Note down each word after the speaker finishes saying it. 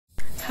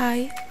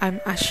Hi,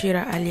 I'm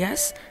Ashira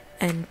Alias,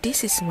 and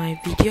this is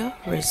my video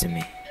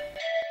resume.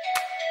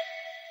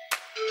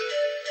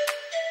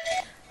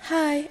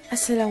 Hi,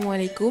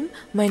 Assalamualaikum.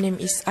 My name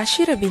is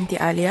Ashira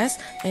binti Alias,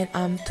 and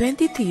I'm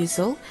 22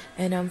 years old,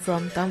 and I'm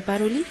from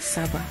Tamparuli,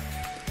 Sabah.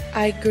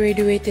 I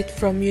graduated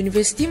from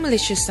University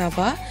Malaysia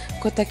Sabah,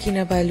 Kota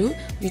Kinabalu,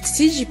 with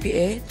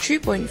CGPA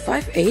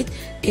 3.58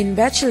 in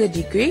Bachelor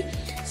Degree,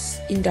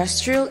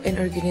 Industrial and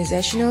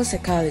Organizational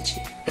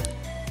Psychology.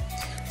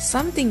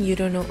 Something you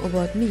don't know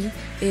about me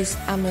is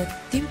I'm a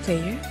team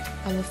player,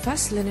 I'm a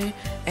fast learner,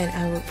 and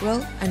I work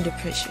well under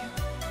pressure.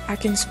 I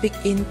can speak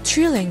in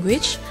 3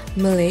 languages,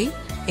 Malay,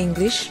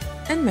 English,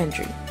 and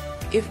Mandarin.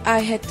 If I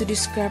had to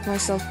describe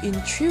myself in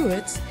 3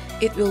 words,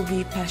 it will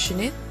be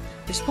passionate,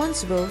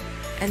 responsible,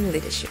 and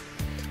leadership.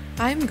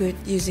 I'm good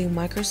using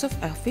Microsoft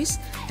Office,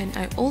 and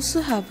I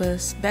also have a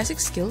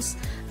basic skills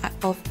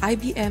of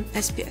IBM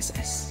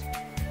SPSS.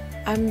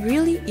 I'm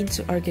really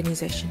into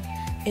organization.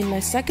 In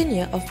my second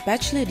year of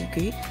bachelor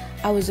degree,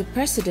 I was a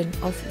president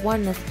of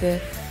one of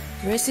the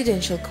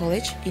residential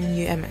college in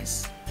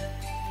UMS.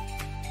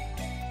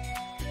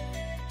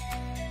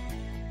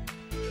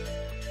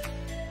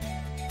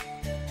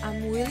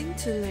 I'm willing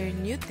to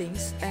learn new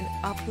things and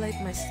apply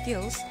my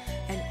skills,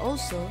 and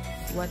also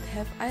what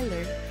have I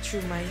learned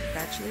through my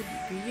bachelor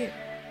degree year.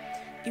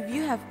 If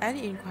you have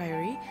any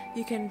inquiry,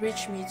 you can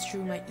reach me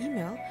through my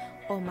email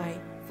or my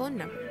phone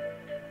number.